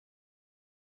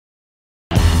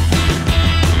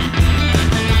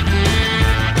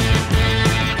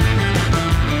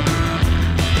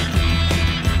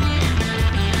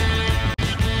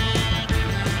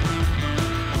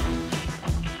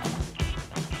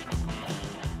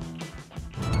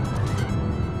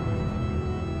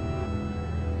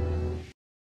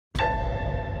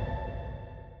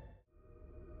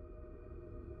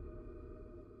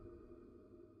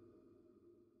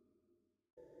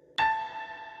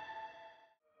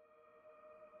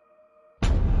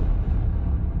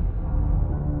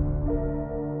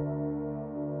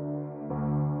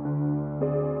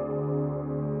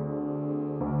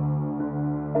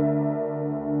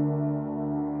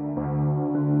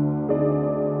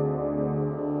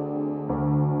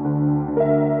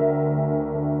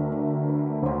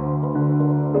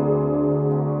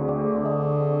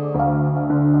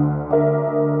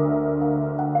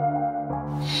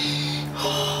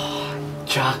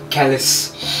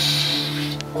Callis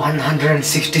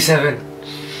 167 in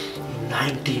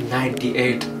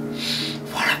 1998.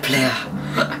 What a player!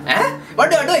 Eh?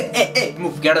 What are you doing? Hey,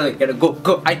 move, get away,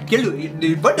 go, I kill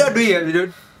you. What are you doing,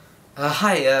 dude?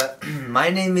 Hi, my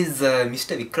name is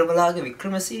Mr. Vikramalaga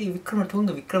Vikramasiri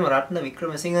Vikramatunga Vikramaratna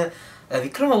Vikramasinghe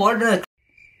Vikramawardena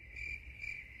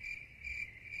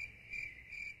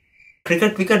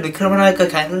Cricket wicket Vikramanayaka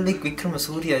Candlewick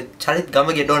Vikramasuriya Charit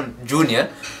Gamage Don Jr.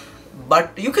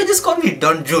 But you can just call me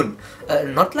Don June.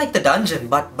 Not like the dungeon,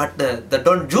 but the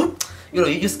Don June. You know,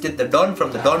 you just get the Don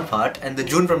from the Don part and the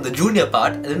June from the junior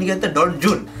part, and then you get the Don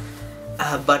June.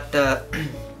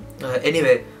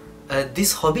 Anyway,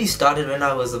 this hobby started when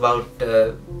I was about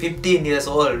 15 years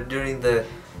old during the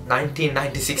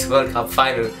 1996 World Cup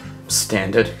final.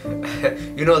 Standard.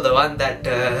 You know, the one that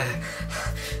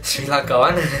Sri Lanka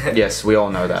won? Yes, we all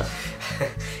know that.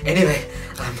 Anyway,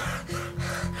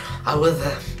 I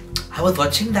was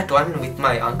watching that one with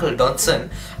my uncle Donson.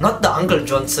 Not the Uncle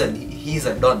Johnson, he's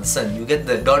a Donson. You get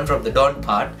the Don from the Don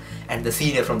part and the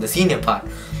senior from the senior part.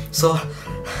 So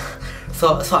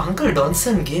Uncle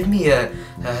Donson gave me a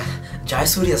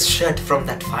Jayasuriya's shirt from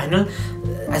that final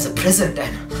as a present,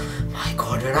 and my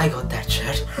god, when I got that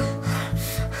shirt,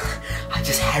 I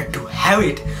just had to have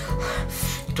it.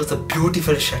 It was a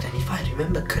beautiful shirt, and if I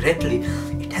remember correctly,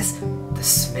 it has the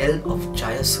smell of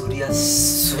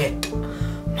Jayasuriya's sweat.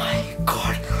 My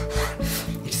god,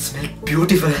 it smelled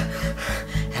beautiful,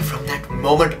 and from that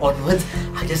moment onwards,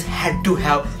 I just had to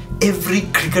have every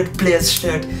cricket player's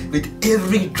shirt with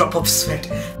every drop of sweat.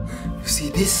 You see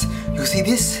this? You see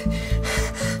this?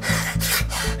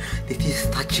 This is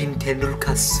Sachin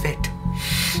Tendulkar's sweat.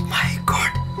 My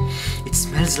god, it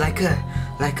smells like a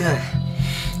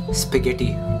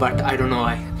spaghetti, but I don't know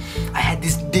why. I had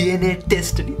this DNA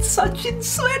test and it's Sachin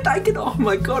sweat. Oh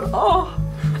my god, oh,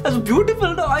 that's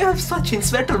beautiful. Now I have Sachin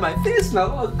sweat on my face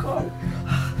now. Oh god.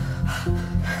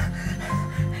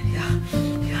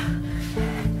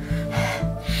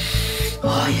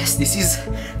 Oh yes, this is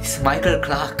Michael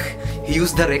Clark. He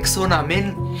used the Rexona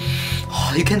men.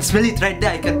 Oh, you can smell it right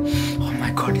there. Oh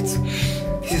my god, this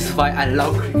is why I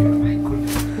love cricket. My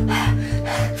goodness.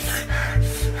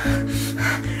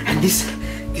 And this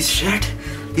shirt,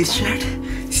 this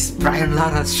is Brian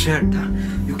Lara's shirt.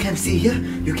 You can see here,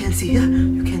 you can see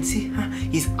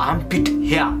his armpit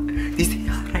hair. This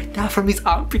hair right now from his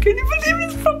armpit. Can you believe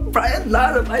it's from Brian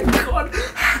Lara? My god.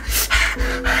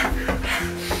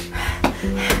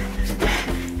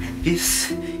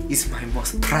 This is my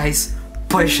most prized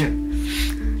possession.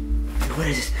 Where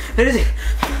is it? Where is it?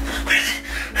 Where is it?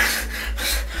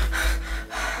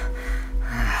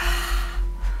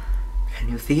 Can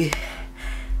you see?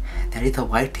 There is a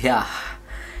white hair.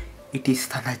 It is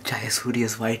Thanat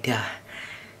Jayasuriya's white hair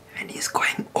when he is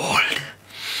going old.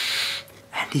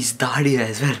 And his dadi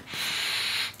as well.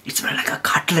 It smells like a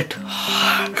cutlet.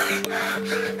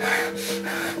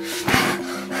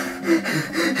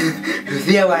 You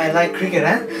see why I like cricket,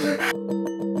 huh?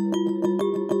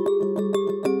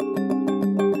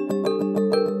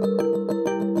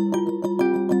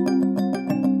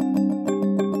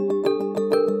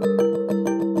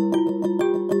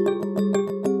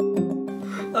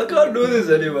 I can't do this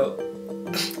anymore.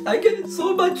 I get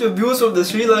so much abuse from the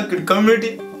Sri Lankan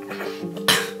community.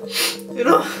 You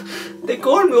know, they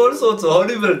call me all sorts of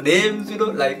horrible names, you know,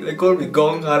 like they call me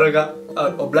Gong Haraga,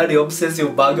 or bloody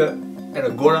obsessive bugger, and a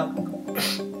Gona.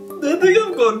 They think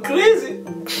I've gone crazy.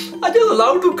 I just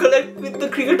love to collect with the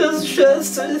cricketers'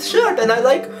 shirt, and I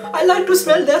like to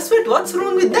smell their sweat. What's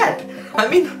wrong with that? I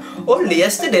mean, only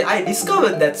yesterday I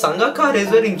discovered that Sangakkara is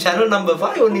wearing channel number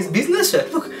 5 on his business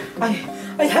shirt. Look, I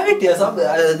have it here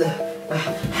somewhere.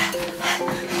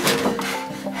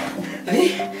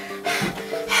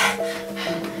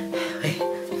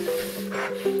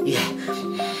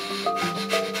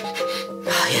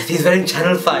 Yes, he's wearing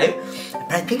channel 5.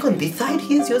 But I think on this side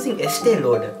he is using Estee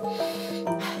Lauder.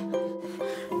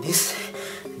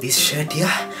 This shirt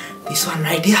here, this one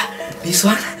right here, this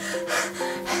one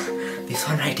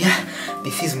right here,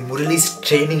 this is Murali's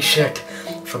training shirt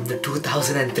from the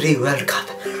 2003 World Cup.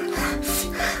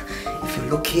 If you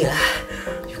look here,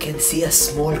 you can see a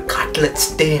small cutlet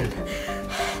stain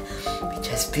which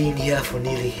has been here for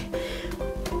nearly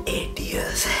 8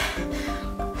 years.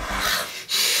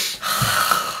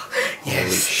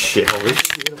 Yes. Holy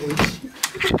shit.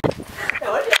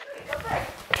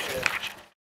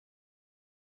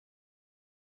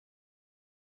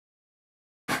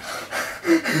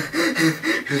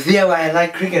 You see why I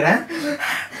like cricket, huh?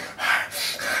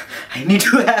 I need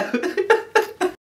to have